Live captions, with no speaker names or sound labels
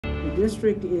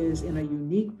district is in a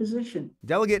unique position.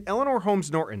 Delegate Eleanor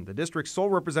Holmes Norton, the district's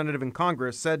sole representative in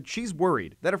Congress, said she's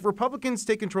worried that if Republicans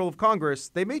take control of Congress,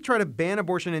 they may try to ban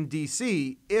abortion in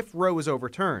D.C. if Roe is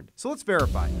overturned. So let's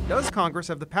verify. Does Congress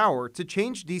have the power to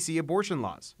change D.C. abortion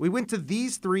laws? We went to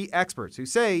these three experts who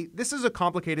say this is a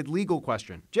complicated legal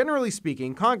question. Generally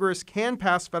speaking, Congress can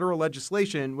pass federal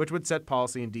legislation which would set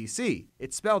policy in D.C.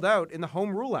 It's spelled out in the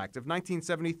Home Rule Act of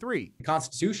 1973.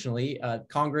 Constitutionally,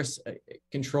 Congress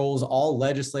controls all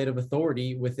legislative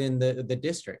authority within the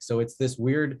district. So it's this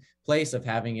weird place of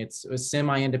having its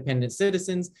semi-independent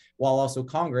citizens, while also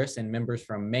Congress and members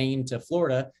from Maine to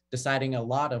Florida deciding a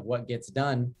lot of what gets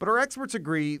done. But our experts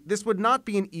agree this would not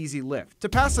be an easy lift. To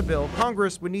pass a bill,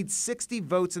 Congress would need 60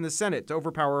 votes in the Senate to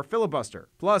overpower a filibuster.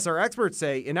 Plus, our experts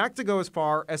say an act to go as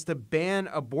far as to ban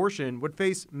abortion would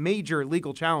face major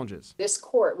legal challenges. This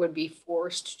court would be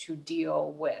forced to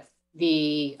deal with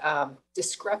the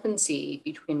discrepancy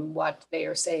between what they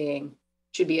are saying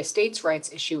should be a states'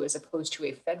 rights issue as opposed to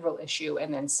a federal issue,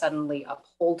 and then suddenly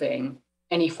upholding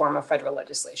any form of federal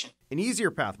legislation. An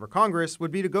easier path for Congress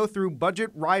would be to go through budget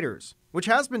riders, which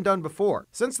has been done before.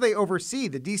 Since they oversee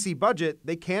the D.C. budget,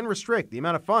 they can restrict the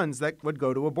amount of funds that would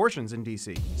go to abortions in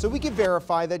D.C. So we can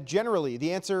verify that generally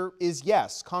the answer is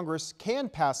yes, Congress can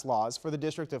pass laws for the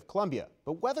District of Columbia.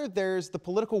 But whether there's the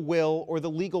political will or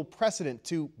the legal precedent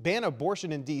to ban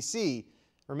abortion in D.C.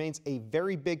 remains a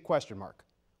very big question mark.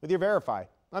 With your Verify,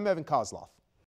 I'm Evan Kozloff.